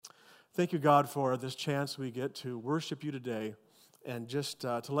Thank you, God, for this chance we get to worship you today and just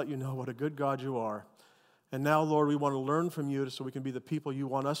to let you know what a good God you are. And now, Lord, we want to learn from you so we can be the people you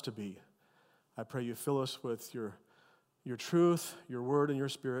want us to be. I pray you fill us with your truth, your word, and your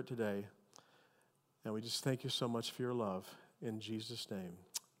spirit today. And we just thank you so much for your love. In Jesus' name,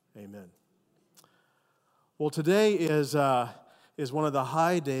 amen. Well, today is one of the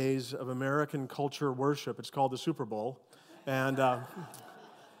high days of American culture worship. It's called the Super Bowl. And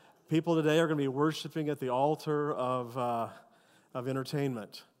people today are going to be worshiping at the altar of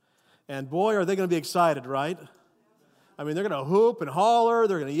entertainment. And boy, are they going to be excited, right? I mean, they're going to hoop and holler,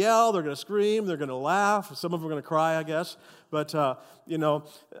 they're going to yell, they're going to scream, they're going to laugh. Some of them are going to cry, I guess. But,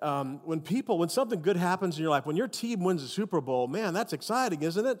 when something good happens in your life, when your team wins the Super Bowl, man, that's exciting,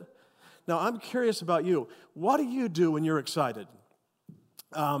 isn't it? Now, I'm curious about you. What do you do when you're excited?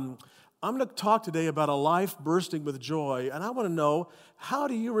 I'm going to talk today about a life bursting with joy, and I want to know, how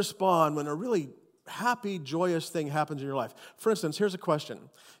do you respond when a really happy, joyous thing happens in your life? For instance, here's a question.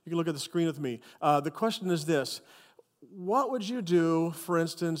 You can look at the screen with me. The question is this. What would you do, for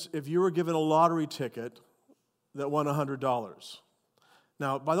instance, if you were given a lottery ticket that won $100?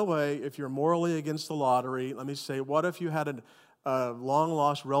 Now, by the way, if you're morally against the lottery, let me say, what if you had a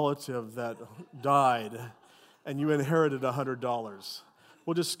long-lost relative that died and you inherited $100?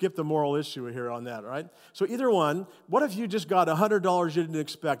 We'll just skip the moral issue here on that, right? So either one, what if you just got $100 you didn't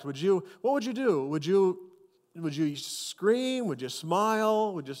expect? What would you do? Would you scream? Would you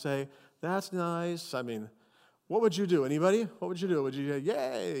smile? Would you say, that's nice? I mean, what would you do? Anybody? What would you do? Would you say,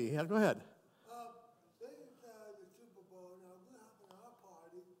 yay? Yeah, go ahead. The Super Bowl, now we're having our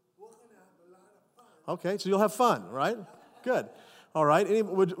party. We're going to have a lot of fun. Okay, so you'll have fun, right? Good. All right.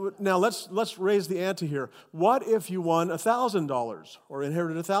 Now let's raise the ante here. What if you won $1,000 or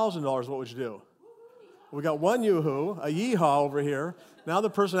inherited $1,000? What would you do? We got one yoo-hoo, a yeehaw over here. Now the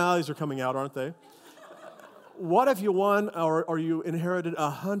personalities are coming out, aren't they? What if you won or you inherited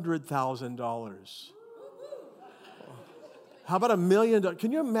 $100,000? How about $1 million?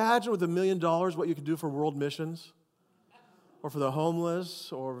 Can you imagine with $1 million what you could do for world missions? Or for the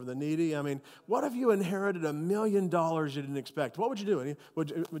homeless, or for the needy? I mean, what if you inherited $1 million you didn't expect? What would you do?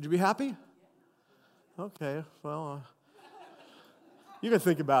 Would you be happy? Okay, well, you can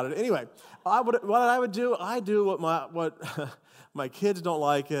think about it. Anyway, what I would do, I do what my kids don't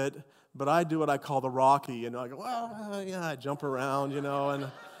like it, but I do what I call the Rocky. I go, well, yeah, I jump around, and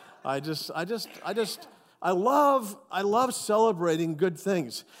I love celebrating good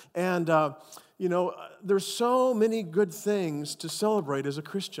things. And, there's so many good things to celebrate as a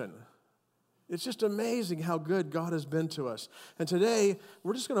Christian. It's just amazing how good God has been to us. And today,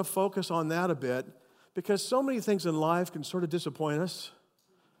 we're just going to focus on that a bit because so many things in life can sort of disappoint us,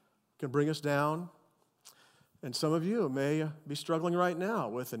 can bring us down. And some of you may be struggling right now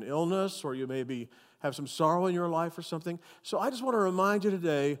with an illness, or you may have some sorrow in your life or something. So I just want to remind you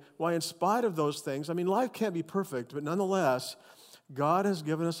today why, in spite of those things, life can't be perfect, but nonetheless, God has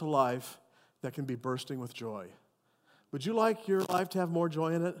given us a life that can be bursting with joy. Would you like your life to have more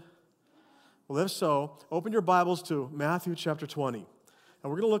joy in it? Well, if so, open your Bibles to Matthew chapter 20. And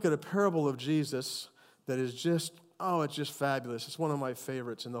we're going to look at a parable of Jesus that is it's just fabulous. It's one of my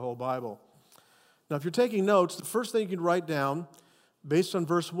favorites in the whole Bible. Now, if you're taking notes, the first thing you can write down, based on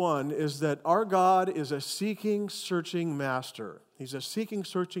verse 1, is that our God is a seeking, searching master. He's a seeking,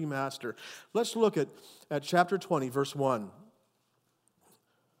 searching master. Let's look at chapter 20, verse 1.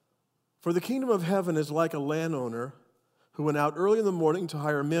 For the kingdom of heaven is like a landowner who went out early in the morning to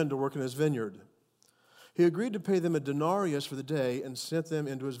hire men to work in his vineyard. He agreed to pay them a denarius for the day and sent them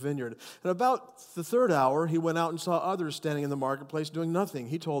into his vineyard. And about the third hour, he went out and saw others standing in the marketplace doing nothing.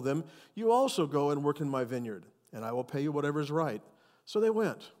 He told them, you also go and work in my vineyard, and I will pay you whatever is right. So they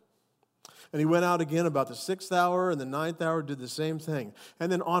went. And he went out again about the 6th hour, and the 9th hour did the same thing. And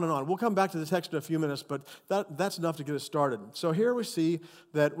then on and on. We'll come back to the text in a few minutes, but that's enough to get us started. So here we see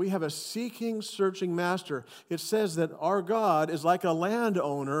that we have a seeking, searching master. It says that our God is like a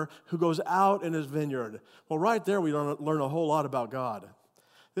landowner who goes out in his vineyard. Well, right there we learn a whole lot about God.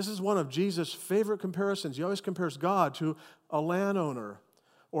 This is one of Jesus' favorite comparisons. He always compares God to a landowner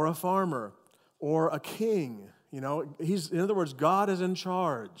or a farmer or a king. In other words, God is in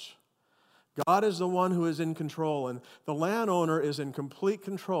charge. God is the one who is in control, and the landowner is in complete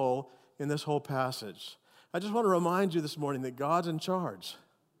control in this whole passage. I just want to remind you this morning that God's in charge.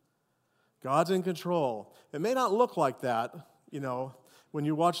 God's in control. It may not look like that, when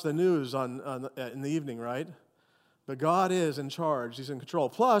you watch the news in the evening, right? But God is in charge. He's in control.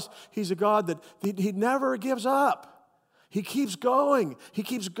 Plus, He's a God that He never gives up. He keeps going. He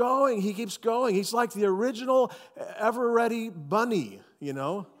keeps going. He keeps going. He's like the original ever-ready bunny,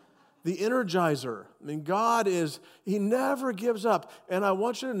 the energizer. I mean, He never gives up. And I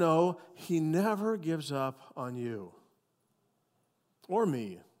want you to know, He never gives up on you or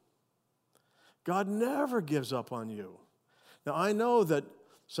me. God never gives up on you. Now, I know that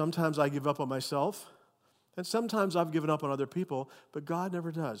sometimes I give up on myself, and sometimes I've given up on other people, but God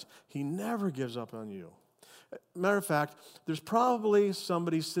never does. He never gives up on you. Matter of fact, there's probably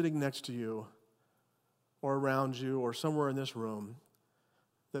somebody sitting next to you or around you or somewhere in this room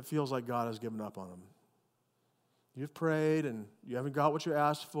that feels like God has given up on them. You've prayed and you haven't got what you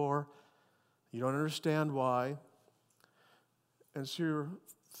asked for. You don't understand why. And so you're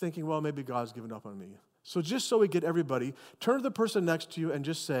thinking, well, maybe God's given up on me. So just so we get everybody, turn to the person next to you and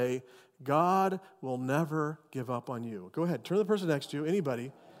just say, God will never give up on you. Go ahead, turn to the person next to you,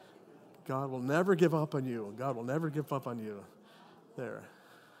 anybody. God will never give up on you. God will never give up on you. There.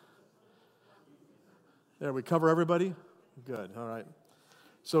 There, we cover everybody? Good, all right.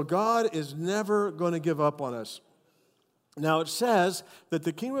 So God is never going to give up on us. Now it says that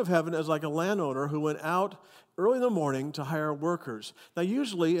the kingdom of heaven is like a landowner who went out early in the morning to hire workers. Now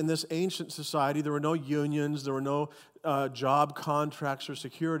usually in this ancient society there were no unions, there were no job contracts or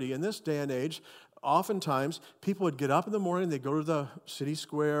security. In this day and age, oftentimes people would get up in the morning, they'd go to the city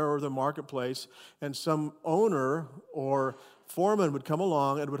square or the marketplace, and some owner or foreman would come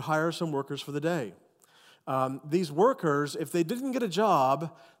along and would hire some workers for the day. These workers, if they didn't get a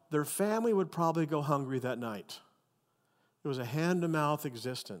job, their family would probably go hungry that night. It was a hand-to-mouth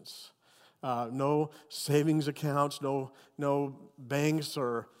existence. No savings accounts, no banks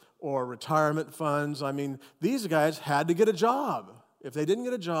or retirement funds. I mean, these guys had to get a job. If they didn't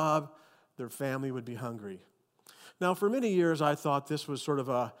get a job, their family would be hungry. Now, for many years, I thought this was sort of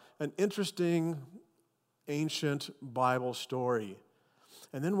an interesting, ancient Bible story.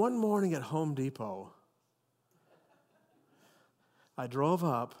 And then one morning at Home Depot, I drove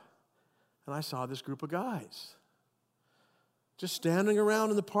up and I saw this group of guys just standing around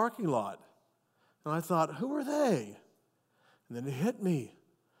in the parking lot. And I thought, who are they? And then it hit me.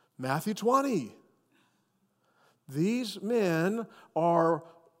 Matthew 20. These men are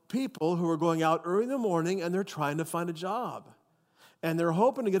people who are going out early in the morning and they're trying to find a job. And they're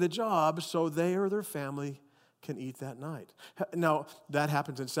hoping to get a job so they or their family can eat that night. Now, that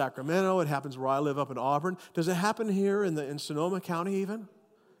happens in Sacramento. It happens where I live up in Auburn. Does it happen here in Sonoma County even?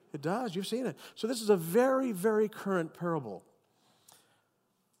 It does. You've seen it. So this is a very, very current parable.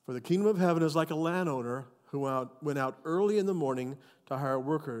 For the kingdom of heaven is like a landowner who went out early in the morning to hire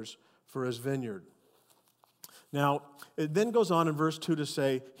workers for his vineyard. Now, it then goes on in verse 2 to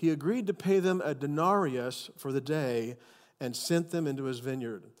say, he agreed to pay them a denarius for the day and sent them into his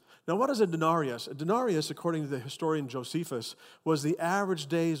vineyard. Now, what is a denarius? A denarius, according to the historian Josephus, was the average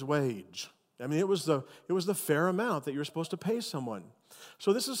day's wage. I mean, it was the fair amount that you're supposed to pay someone.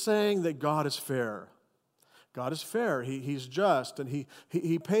 So this is saying that God is fair. God is fair. He's just, and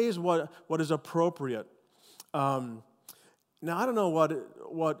he pays what is appropriate. Now, I don't know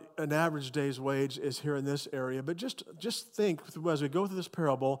what an average day's wage is here in this area, but just think as we go through this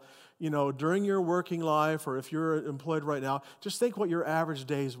parable, during your working life, or if you're employed right now, just think what your average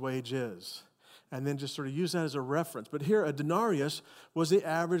day's wage is, and then just sort of use that as a reference. But here, a denarius was the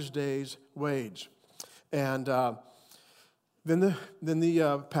average day's wage. And then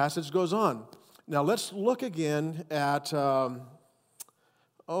the passage goes on. Now, let's look again at,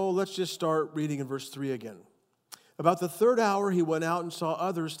 let's just start reading in verse 3 again. About the third hour, he went out and saw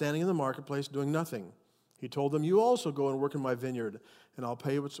others standing in the marketplace doing nothing. He told them, you also go and work in my vineyard, and I'll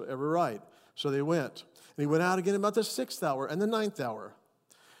pay you whatsoever right. So they went. And he went out again about the 6th hour and the 9th hour.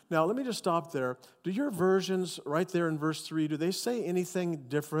 Now, let me just stop there. Do your versions right there in verse 3, do they say anything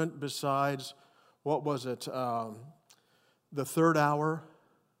different besides, what was it, the third hour?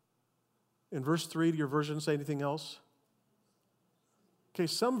 In verse 3, do your versions say anything else? Okay,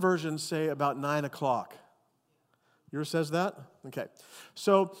 some versions say about 9 o'clock. Yours says that? Okay.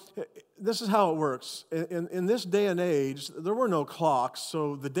 So this is how it works. In this day and age, there were no clocks,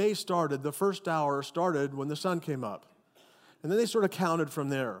 so the day started, the first hour started when the sun came up. And then they sort of counted from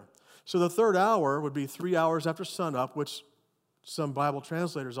there. So the third hour would be 3 hours after sunup, which some Bible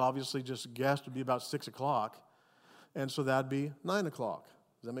translators obviously just guessed would be about 6 o'clock. And so that'd be 9 o'clock.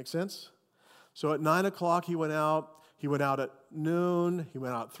 Does that make sense? So at 9 o'clock he went out. He went out at noon, he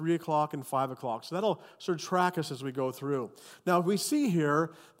went out at 3 o'clock and 5 o'clock. So that'll sort of track us as we go through. Now, we see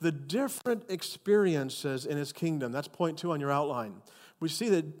here the different experiences in his kingdom. That's point 2 on your outline. We see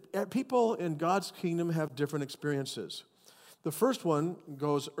that people in God's kingdom have different experiences. The first one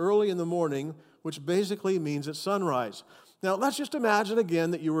goes early in the morning, which basically means at sunrise. Now, let's just imagine again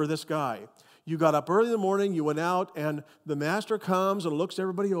that you were this guy. You got up early in the morning, you went out, and the master comes and looks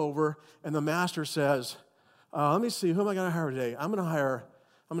everybody over, and the master says, let me see, who am I going to hire today? I'm going to hire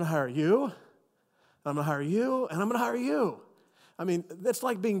you, I'm going to hire you, and I'm going to hire you. I mean, it's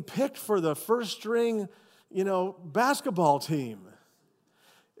like being picked for the first string, basketball team.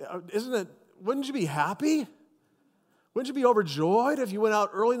 Isn't it? Wouldn't you be happy? Wouldn't you be overjoyed if you went out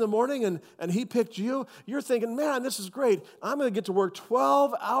early in the morning and he picked you? You're thinking, man, this is great. I'm going to get to work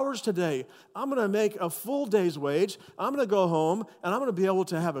 12 hours today. I'm going to make a full day's wage. I'm going to go home, and I'm going to be able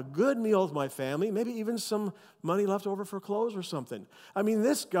to have a good meal with my family, maybe even some money left over for clothes or something. I mean,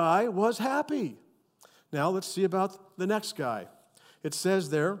 this guy was happy. Now, let's see about the next guy. It says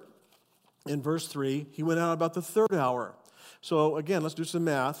there in verse 3, he went out about the third hour. So again, let's do some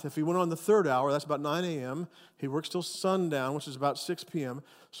math. If he went on the third hour, that's about 9 a.m. He works till sundown, which is about 6 p.m.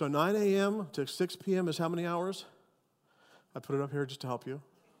 So 9 a.m. to 6 p.m. is how many hours? I put it up here just to help you.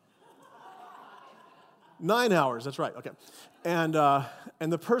 9 hours, that's right, okay. And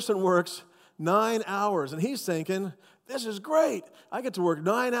the person works 9 hours, and he's thinking, this is great. I get to work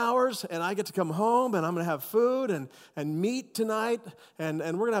 9 hours, and I get to come home, and I'm going to have food and meat tonight, and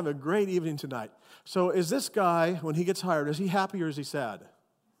we're going to have a great evening tonight. So is this guy, when he gets hired, is he happy or is he sad?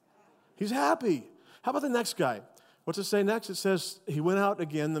 He's happy. How about the next guy? What's it say next? It says he went out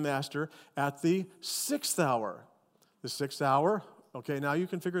again, the master, at the 6th hour. The 6th hour, okay, now you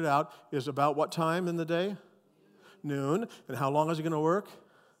can figure it out, is about what time in the day? Noon. And how long is he going to work?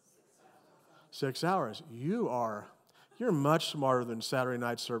 6 hours. You're much smarter than Saturday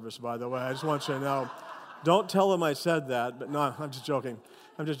night service, by the way. I just want you to know. Don't tell him I said that, but no, I'm just joking.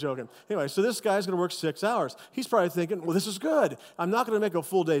 Anyway, so this guy's going to work 6 hours. He's probably thinking, well, this is good. I'm not going to make a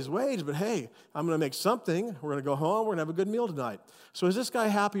full day's wage, but hey, I'm going to make something. We're going to go home. We're going to have a good meal tonight. So is this guy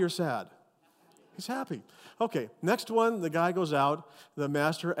happy or sad? He's happy. Okay, next one, the guy goes out, the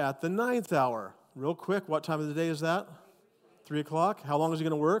master at the 9th hour. Real quick, what time of the day is that? 3 o'clock. How long is he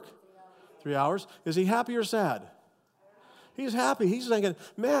going to work? 3 hours. Is he happy or sad? He's happy. He's thinking,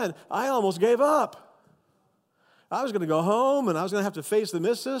 man, I almost gave up. I was going to go home, and I was going to have to face the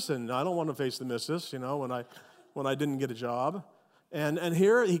missus, and I don't want to face the missus, when I didn't get a job. And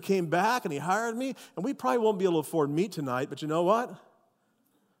here he came back, and he hired me, and we probably won't be able to afford meat tonight, but you know what?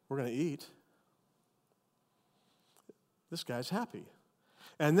 We're going to eat. This guy's happy.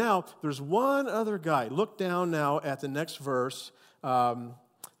 And now, there's one other guy. Look down now at the next verse.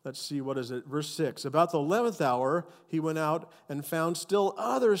 Let's see, what is it? Verse 6. About the 11th hour, he went out and found still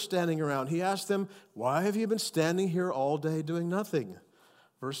others standing around. He asked them, why have you been standing here all day doing nothing?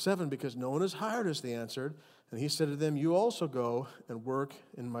 Verse 7, because no one has hired us, they answered. And he said to them, you also go and work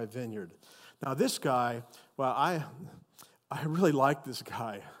in my vineyard. Now this guy, well, I really like this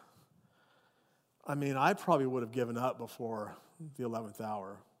guy. I mean, I probably would have given up before the 11th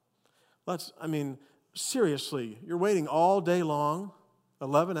hour. Seriously, you're waiting all day long.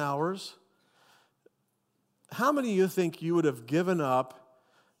 11 hours. How many of you think you would have given up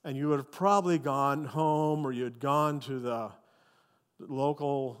and you would have probably gone home or you had gone to the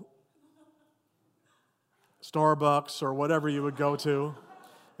local Starbucks or whatever you would go to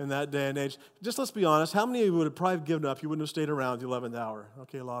in that day and age? Just let's be honest. How many of you would have probably given up? You wouldn't have stayed around the 11th hour.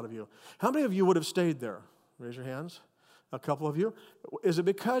 Okay, a lot of you. How many of you would have stayed there? Raise your hands. A couple of you. Is it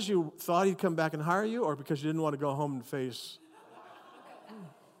because you thought he'd come back and hire you or because you didn't want to go home and face...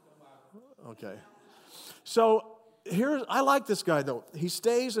 Okay. So I like this guy, though. He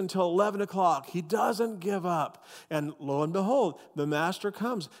stays until 11 o'clock. He doesn't give up. And lo and behold, the master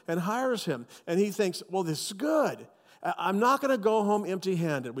comes and hires him. And he thinks, well, this is good. I'm not going to go home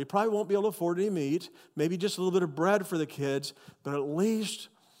empty-handed. We probably won't be able to afford any meat, maybe just a little bit of bread for the kids, but at least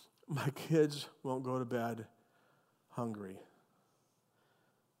my kids won't go to bed hungry.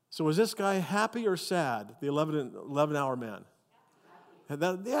 So is this guy happy or sad, the 11-hour man?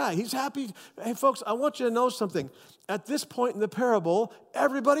 Yeah, he's happy. Hey, folks, I want you to know something. At this point in the parable,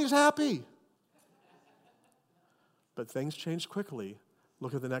 everybody's happy. But things change quickly.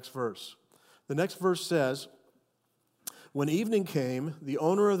 Look at the next verse. The next verse says, when evening came, the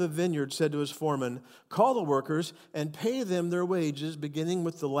owner of the vineyard said to his foreman, call the workers and pay them their wages, beginning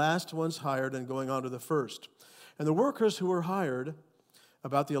with the last ones hired and going on to the first. And the workers who were hired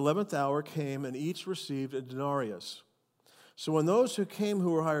about the 11th hour came, and each received a denarius. So when those who came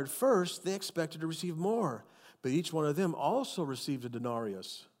who were hired first, they expected to receive more. But each one of them also received a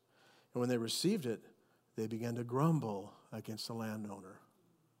denarius. And when they received it, they began to grumble against the landowner.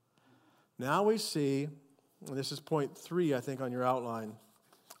 Now we see, and this is point 3, I think, on your outline.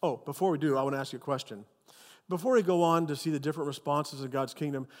 Oh, before we do, I want to ask you a question. Before we go on to see the different responses in God's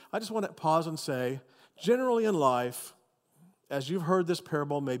kingdom, I just want to pause and say, generally in life, as you've heard this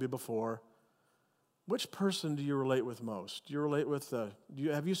parable maybe before, Which person do you relate with most? Do you relate with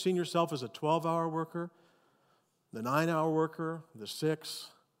have you seen yourself as a 12-hour worker, the 9-hour worker, the 6,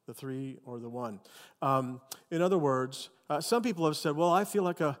 the 3, or the 1? In other words, some people have said, well, I feel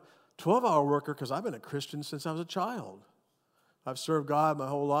like a 12-hour worker because I've been a Christian since I was a child. I've served God my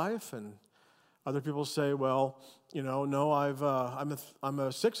whole life. And other people say, well, no, I'm a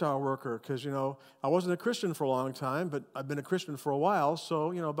 6-hour worker because, I wasn't a Christian for a long time, but I've been a Christian for a while,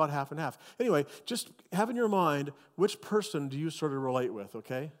 so, about half and half. Anyway, just have in your mind, which person do you sort of relate with,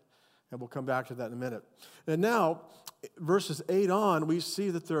 okay? And we'll come back to that in a minute. And now, verses 8 on, we see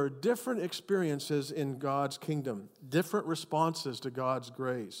that there are different experiences in God's kingdom, different responses to God's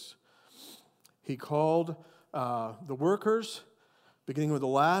grace. He called the workers, beginning with the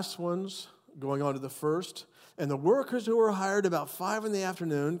last ones, going on to the first. And the workers who were hired about 5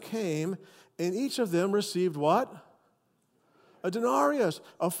 p.m. came, and each of them received what? A denarius,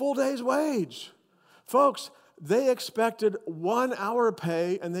 a full day's wage. Folks, they expected 1 hour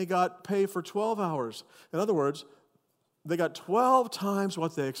pay, and they got pay for 12 hours. In other words, they got 12 times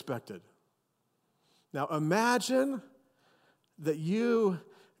what they expected. Now imagine that you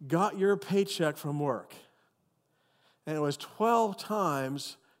got your paycheck from work, and it was 12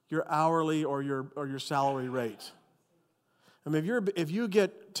 times your hourly or your salary rate. I mean, if you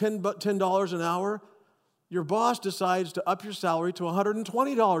get $10 an hour, your boss decides to up your salary to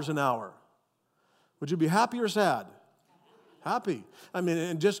 $120 an hour. Would you be happy or sad? Happy. I mean,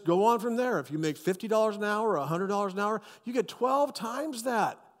 and just go on from there. If you make $50 an hour or $100 an hour, you get 12 times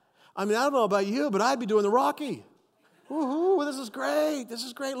that. I mean, I don't know about you, but I'd be doing the Rocky. Woohoo, this is great. This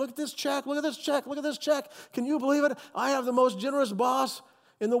is great. Look at this check. Look at this check. Look at this check. Can you believe it? I have the most generous boss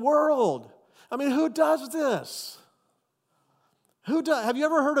in the world. I mean, who does this? Have you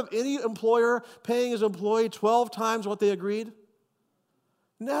ever heard of any employer paying his employee 12 times what they agreed?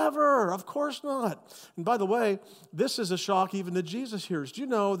 Never, of course not. And by the way, this is a shock even that Jesus hears. Do you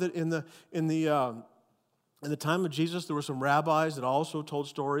know that in the time of Jesus, there were some rabbis that also told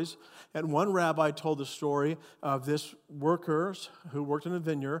stories. And one rabbi told the story of this workers who worked in a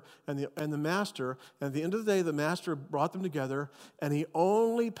vineyard and the master. And at the end of the day, the master brought them together, and he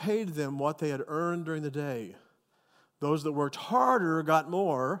only paid them what they had earned during the day. Those that worked harder got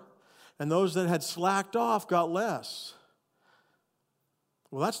more, and those that had slacked off got less.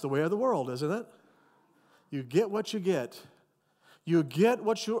 Well, that's the way of the world, isn't it? You get what you get. You get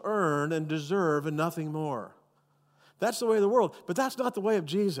what you earn and deserve and nothing more. That's the way of the world, but that's not the way of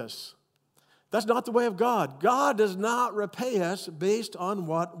Jesus. That's not the way of God. God does not repay us based on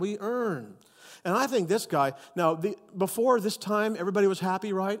what we earn. And I think this guy, before this time, everybody was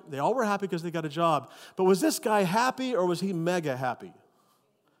happy, right? They all were happy because they got a job. But was this guy happy or was he mega happy?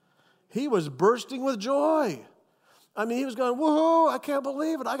 He was bursting with joy. I mean, he was going, woohoo, I can't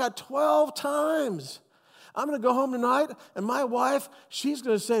believe it. I got 12 times. I'm going to go home tonight, and my wife, she's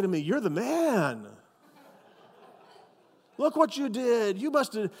going to say to me, you're the man. Look what you did.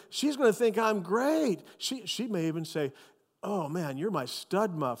 She's going to think I'm great. She may even say, oh, man, you're my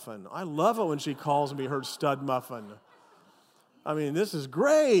stud muffin. I love it when she calls me her stud muffin. I mean, this is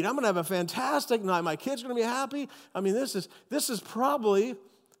great. I'm going to have a fantastic night. My kid's going to be happy. I mean, this is probably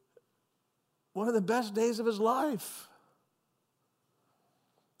one of the best days of his life.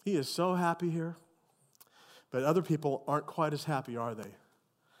 He is so happy here. But other people aren't quite as happy, are they?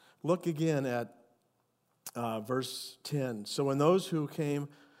 Look again at verse 10. So when those who came,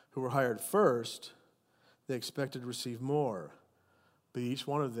 who were hired first, they expected to receive more. But each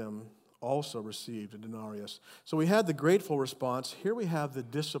one of them also received a denarius. So we had the grateful response. Here we have the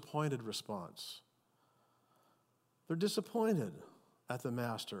disappointed response. They're disappointed at the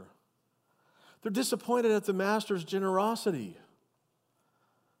master. They're disappointed at the master's generosity.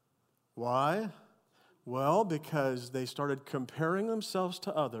 Why? Well, because they started comparing themselves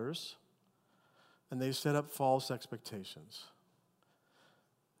to others, and they set up false expectations.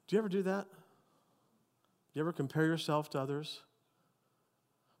 Do you ever do that? Do you ever compare yourself to others?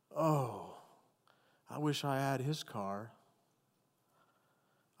 Oh, I wish I had his car.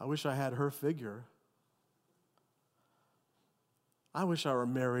 I wish I had her figure. I wish I were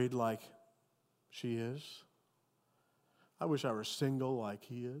married like she is. I wish I were single like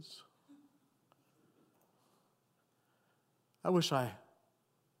he is. I wish I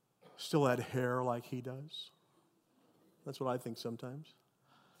still had hair like he does. That's what I think sometimes.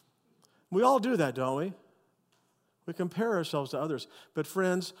 We all do that, don't we? We compare ourselves to others. But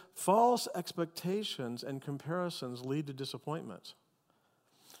friends, false expectations and comparisons lead to disappointment.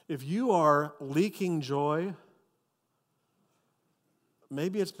 If you are leaking joy,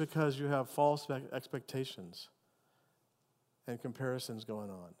 maybe it's because you have false expectations and comparisons going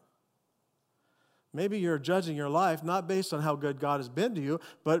on. Maybe you're judging your life not based on how good God has been to you,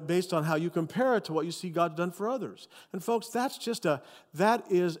 but based on how you compare it to what you see God done for others. And folks, that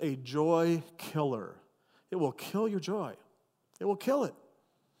is a joy killer. It will kill your joy. It will kill it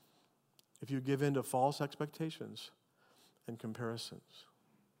if you give in to false expectations and comparisons.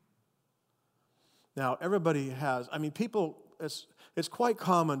 Now, everybody has, people, it's quite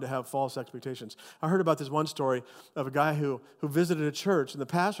common to have false expectations. I heard about this one story of a guy who visited a church, and the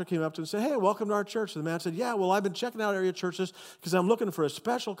pastor came up to him and said, "Hey, welcome to our church." And the man said, "Yeah, well, I've been checking out area churches because I'm looking for a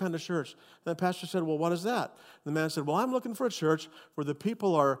special kind of church." And the pastor said, "Well, what is that?" And the man said, "Well, I'm looking for a church where the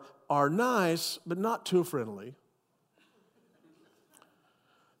people are nice, but not too friendly.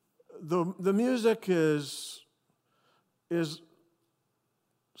 The music is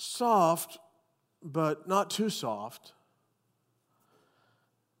soft, but not too soft.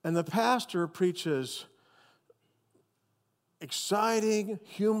 And the pastor preaches exciting,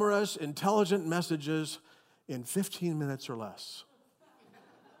 humorous, intelligent messages in 15 minutes or less."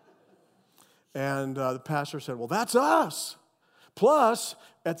 And the pastor said, "Well, that's us. Plus,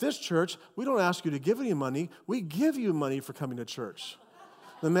 at this church, we don't ask you to give any money. We give you money for coming to church."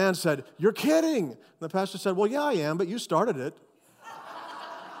 The man said, "You're kidding." And the pastor said, "Well, yeah, I am, but you started it."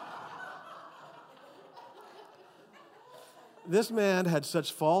 This man had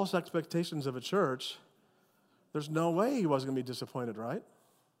such false expectations of a church, there's no way he wasn't going to be disappointed, right?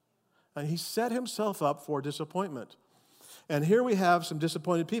 And he set himself up for disappointment. And here we have some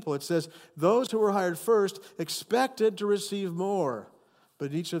disappointed people. It says, "Those who were hired first expected to receive more,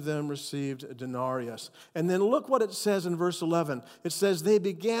 but each of them received a denarius." And then look what it says in verse 11. It says, "They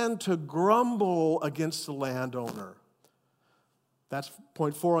began to grumble against the landowner." That's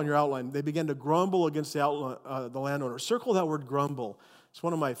point 4 on your outline. They began to grumble against the landowner. Circle that word grumble. It's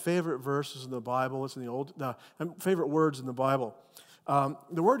one of my favorite verses in the Bible. It's in the favorite words in the Bible.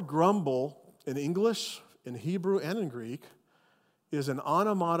 The word grumble in English, in Hebrew, and in Greek is an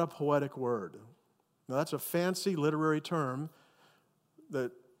onomatopoetic word. Now, that's a fancy literary term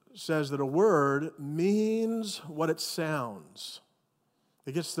that says that a word means what it sounds.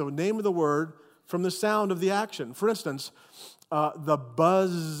 It gets the name of the word from the sound of the action. For instance, the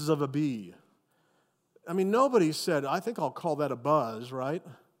buzz of a bee. Nobody said, "I think I'll call that a buzz," right?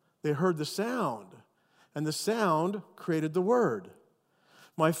 They heard the sound, and the sound created the word.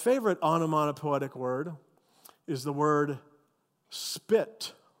 My favorite onomatopoetic word is the word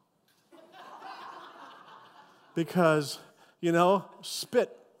spit. Because,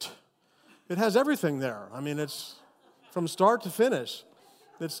 spit. It has everything there. It's from start to finish.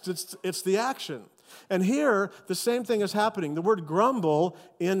 It's the action. And here, the same thing is happening. The word grumble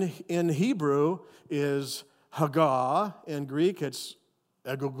in Hebrew is hagah. In Greek, it's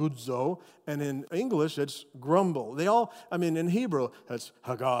egogudzo. And in English, it's grumble. In Hebrew, it's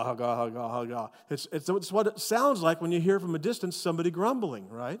hagah, hagah, hagah, hagah. It's what it sounds like when you hear from a distance somebody grumbling,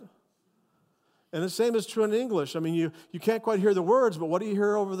 right? And the same is true in English. You can't quite hear the words, but what do you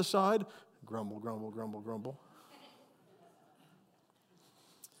hear over the side? Grumble, grumble, grumble, grumble.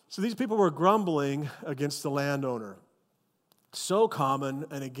 So these people were grumbling against the landowner. So common,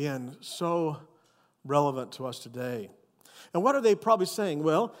 and again, so relevant to us today. And what are they probably saying?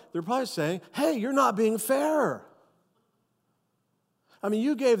 Well, they're probably saying, "Hey, you're not being fair.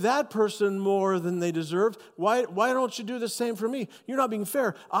 You gave that person more than they deserved. Why don't you do the same for me? You're not being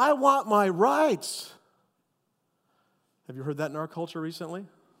fair. I want my rights." Have you heard that in our culture recently?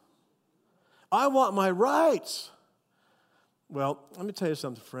 I want my rights. Well, let me tell you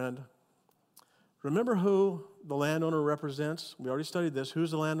something, friend. Remember who the landowner represents? We already studied this.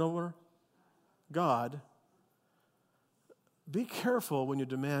 Who's the landowner? God. Be careful when you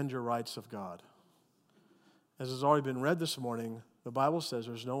demand your rights of God. As has already been read this morning, the Bible says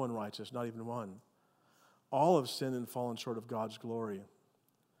there's no one righteous, not even one. All have sinned and fallen short of God's glory.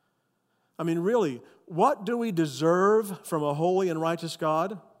 Really, what do we deserve from a holy and righteous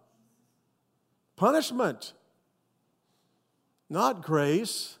God? Punishment. Not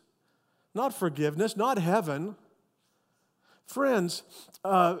grace, not forgiveness, not heaven. Friends,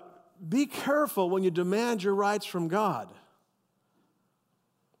 be careful when you demand your rights from God,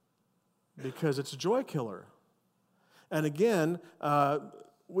 because it's a joy killer. And again,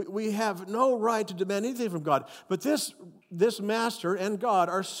 we have no right to demand anything from God. But this master and God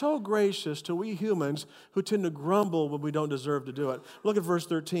are so gracious to we humans who tend to grumble when we don't deserve to do it. Look at verse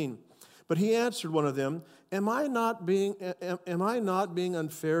 13. "But he answered one of them, Am I not being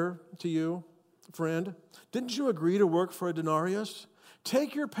unfair to you, friend? Didn't you agree to work for a denarius?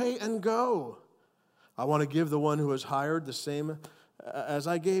 Take your pay and go. I want to give the one who is hired the same as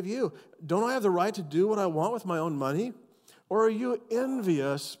I gave you. Don't I have the right to do what I want with my own money? Or are you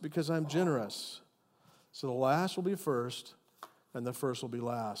envious because I'm generous?" So the last will be first, and the first will be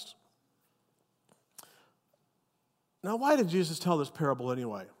last. Now, why did Jesus tell this parable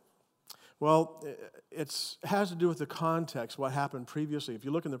anyway? Well, it has to do with the context, what happened previously. If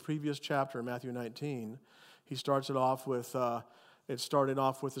you look in the previous chapter in Matthew 19, he starts it off with, it started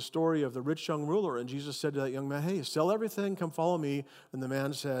off with the story of the rich young ruler. And Jesus said to that young man, hey, sell everything, come follow me. And the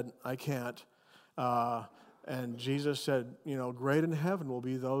man said, I can't. And Jesus said, great in heaven will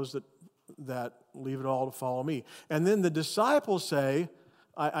be those that leave it all to follow me. And then the disciples say,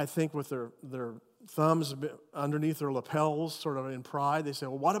 I think with their thumbs underneath their lapels, sort of in pride, they say,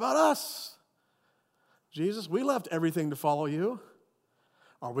 well, what about us? Jesus, we left everything to follow you.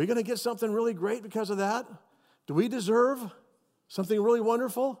 Are we going to get something really great because of that? Do we deserve something really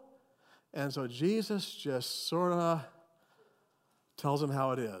wonderful? And so Jesus just sort of tells them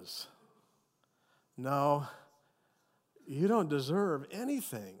how it is. No, you don't deserve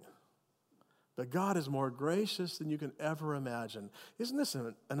anything. But God is more gracious than you can ever imagine. Isn't this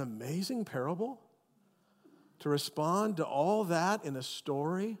an amazing parable? To respond to all that in a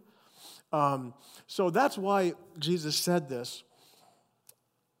story. So that's why Jesus said this.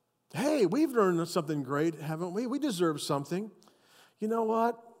 Hey, we've earned something great, haven't we? We deserve something. You know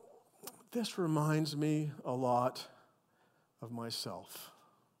what? This reminds me a lot of myself.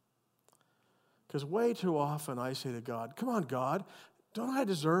 Because way too often I say to God, come on, God, don't I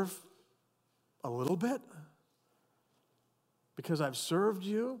deserve a little bit? Because I've served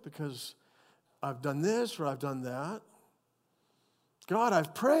you, because I've done this or I've done that. God,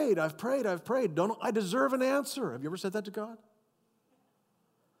 I've prayed. Don't I deserve an answer? Have you ever said that to God?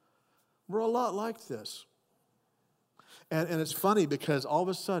 We're a lot like this. And it's funny because all of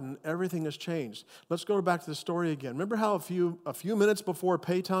a sudden, everything has changed. Let's go back to the story again. Remember how a few minutes before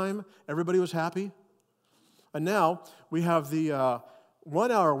pay time, everybody was happy? And now we have the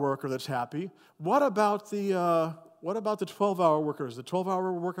 1-hour worker that's happy. What about the 12-hour worker? Is the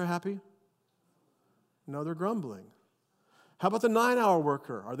 12-hour worker happy? No, they're grumbling. How about the 9-hour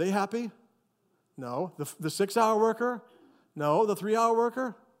worker? Are they happy? No. The 6-hour worker? No. The 3-hour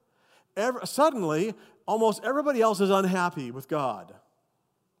worker? Suddenly, almost everybody else is unhappy with God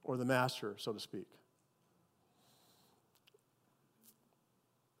or the master, so to speak.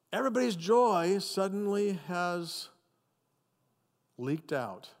 Everybody's joy suddenly has leaked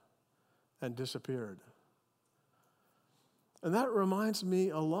out and disappeared. And that reminds me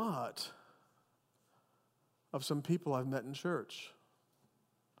a lot of some people I've met in church.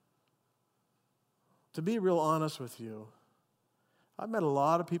 To be real honest with you, I've met a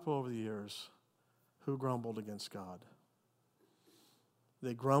lot of people over the years who grumbled against God.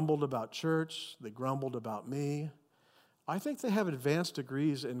 They grumbled about church. They grumbled about me. I think they have advanced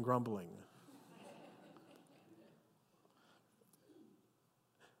degrees in grumbling.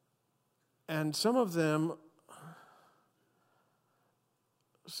 And some of them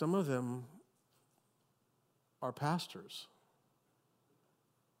are pastors.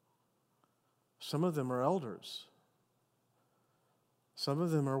 Some of them are elders. Some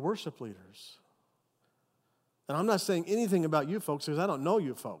of them are worship leaders. And I'm not saying anything about you folks because I don't know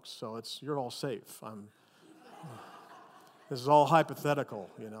you folks, so you're all safe. This is all hypothetical,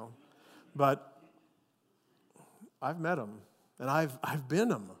 But I've met them, and I've been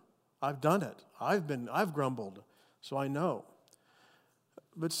them. I've done it. I've grumbled, so I know.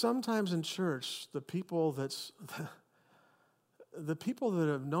 But sometimes in church, the people that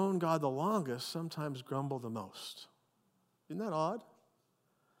have known God the longest sometimes grumble the most. Isn't that odd?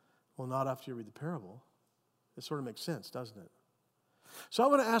 Well, not after you read the parable. It sort of makes sense, doesn't it? So I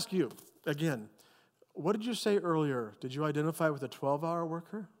want to ask you, again, what did you say earlier? Did you identify with the 12-hour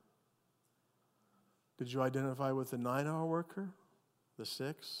worker? Did you identify with the 9-hour worker? The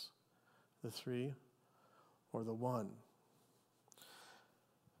 6, the 3, or the 1?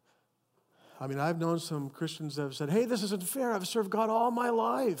 I mean, I've known some Christians that have said, hey, this isn't fair. I've served God all my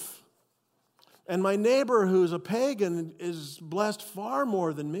life. And my neighbor who's a pagan is blessed far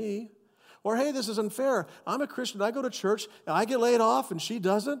more than me. Or, hey, this isn't fair. I'm a Christian. I go to church, and I get laid off, and she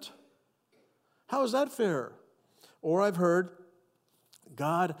doesn't. How is that fair? Or I've heard,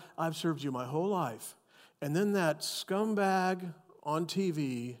 God, I've served you my whole life. And then that scumbag on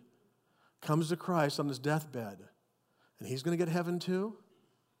TV comes to Christ on his deathbed, and he's going to get heaven too?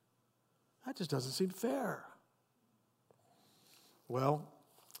 That just doesn't seem fair. Well,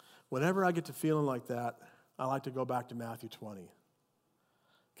 whenever I get to feeling like that, I like to go back to Matthew 20.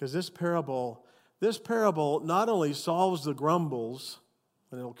 Because this parable not only solves the grumbles,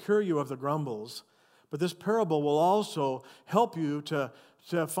 and it'll cure you of the grumbles, but this parable will also help you to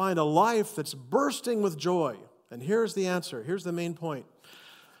find a life that's bursting with joy. And here's the answer. Here's the main point.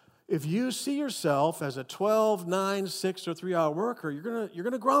 If you see yourself as a 12, 9, 6, or 3-hour worker, you're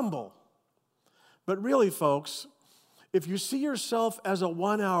gonna grumble. But really, folks, if you see yourself as a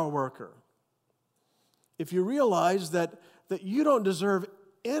 1-hour worker, if you realize that you don't deserve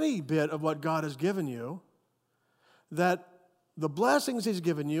any bit of what God has given you, that the blessings He's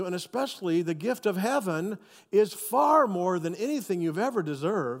given you, and especially the gift of heaven, is far more than anything you've ever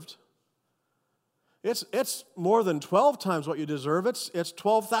deserved. It's more than 12 times what you deserve. It's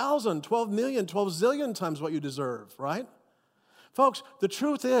 12,000, 12 million, 12 zillion times what you deserve, right? Folks, the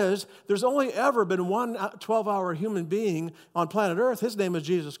truth is, there's only ever been one 12-hour human being on planet Earth. His name is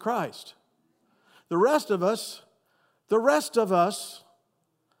Jesus Christ. The rest of us are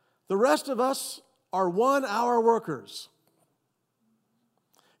 1-hour workers.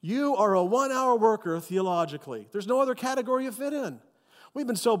 You are a 1-hour worker theologically. There's no other category you fit in. We've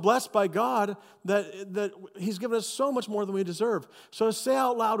been so blessed by God that He's given us so much more than we deserve. So say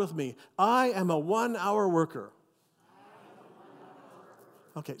out loud with me, I am a 1-hour worker.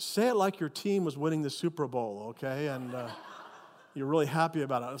 Okay, say it like your team was winning the Super Bowl, okay? And you're really happy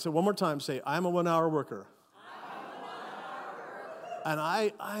about it. So one more time, say, I'm a 1-hour worker. And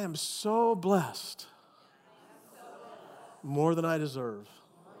I am so blessed. More than I deserve.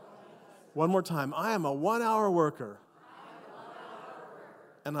 One more time, I am a 1-hour worker.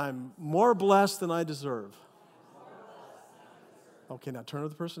 And I'm more blessed than I deserve. Okay, now turn to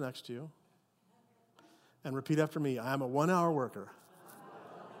the person next to you and repeat after me. I am a 1-hour worker.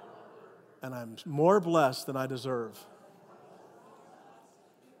 And I'm more blessed than I deserve.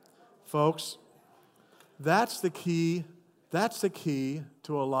 Folks, that's the key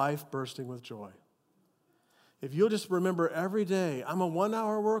to a life bursting with joy. If you'll just remember every day, I'm a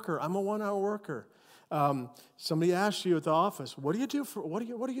 1-hour worker. I'm a 1-hour worker. Somebody asks you at the office, what do you do for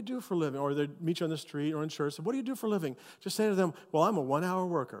a living? Or they meet you on the street or in church. What do you do for a living? Just say to them, well, I'm a 1-hour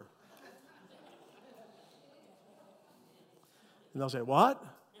worker. And they'll say, what?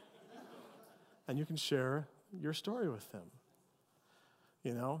 And you can share your story with them.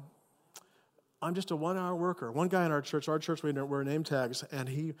 You know, I'm just a 1-hour worker. One guy in our church, we wear name tags, and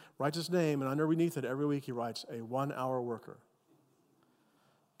he writes his name, and underneath it every week he writes a 1-hour worker.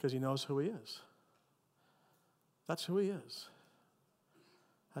 Because he knows who he is. That's who he is.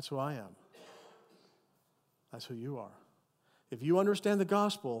 That's who I am. That's who you are. If you understand the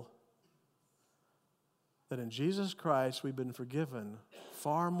gospel, that in Jesus Christ we've been forgiven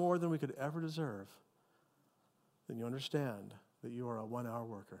far more than we could ever deserve, then you understand that you are a 1-hour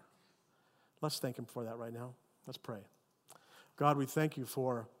worker. Let's thank Him for that right now. Let's pray. God, we thank You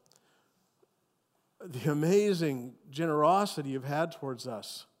for the amazing generosity You've had towards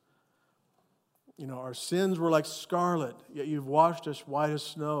us. You know, our sins were like scarlet, yet You've washed us white as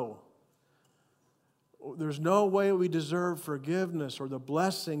snow. There's no way we deserve forgiveness or the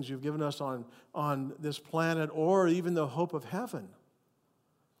blessings You've given us on this planet or even the hope of heaven.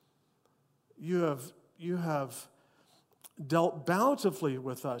 You have dealt bountifully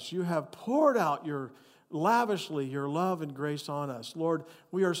with us. You have poured out lavishly your love and grace on us. Lord,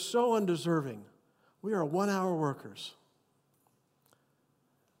 we are so undeserving. We are 1-hour workers.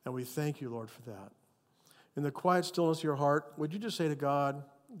 And we thank You, Lord, for that. In the quiet stillness of your heart, would you just say to God,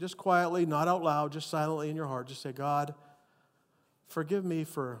 just quietly, not out loud, just silently in your heart, just say, God, forgive me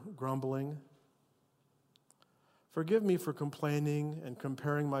for grumbling. Forgive me for complaining and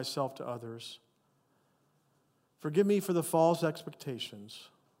comparing myself to others. Forgive me for the false expectations.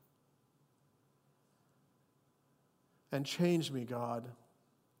 And change me, God.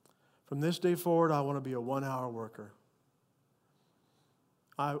 From this day forward, I want to be a 1-hour worker.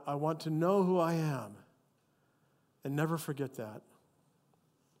 I want to know who I am and never forget that.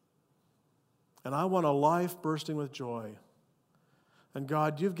 And I want a life bursting with joy. And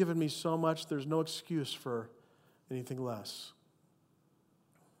God, You've given me so much, there's no excuse for anything less.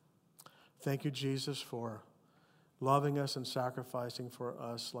 Thank You, Jesus, for loving us and sacrificing for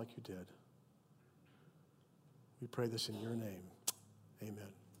us like You did. We pray this in Your name. Amen.